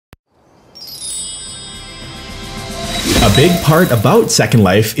A big part about Second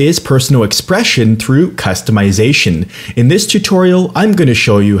Life is personal expression through customization. In this tutorial, I'm going to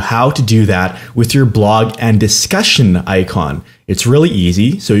show you how to do that with your blog and discussion icon. It's really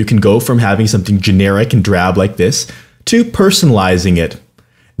easy, so you can go from having something generic and drab like this to personalizing it.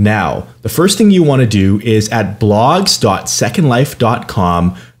 Now, the first thing you want to do is at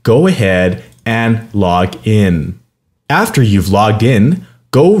blogs.secondlife.com, go ahead and log in. After you've logged in,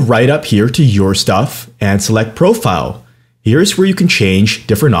 go right up here to Your Stuff and select Profile. Here's where you can change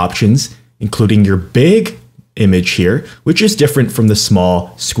different options, including your big image here, which is different from the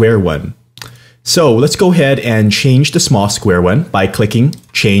small square one. So let's go ahead and change the small square one by clicking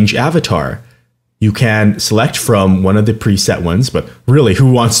Change Avatar. You can select from one of the preset ones, but really,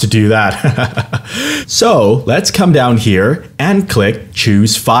 who wants to do that? So let's come down here and click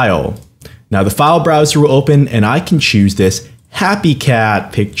Choose File. Now the file browser will open and I can choose this Happy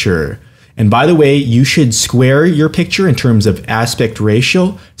Cat picture. And by the way, you should square your picture in terms of aspect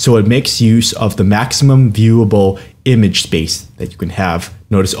ratio so it makes use of the maximum viewable image space that you can have.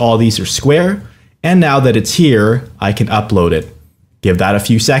 Notice all these are square, and now that it's here, I can upload it. Give that a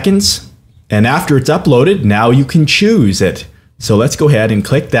few seconds, and after it's uploaded, now you can choose it. So let's go ahead and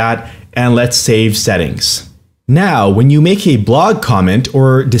click that, and let's save settings. Now, when you make a blog comment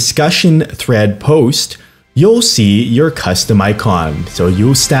or discussion thread post, you'll see your custom icon, so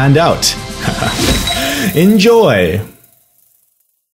you'll stand out. Enjoy!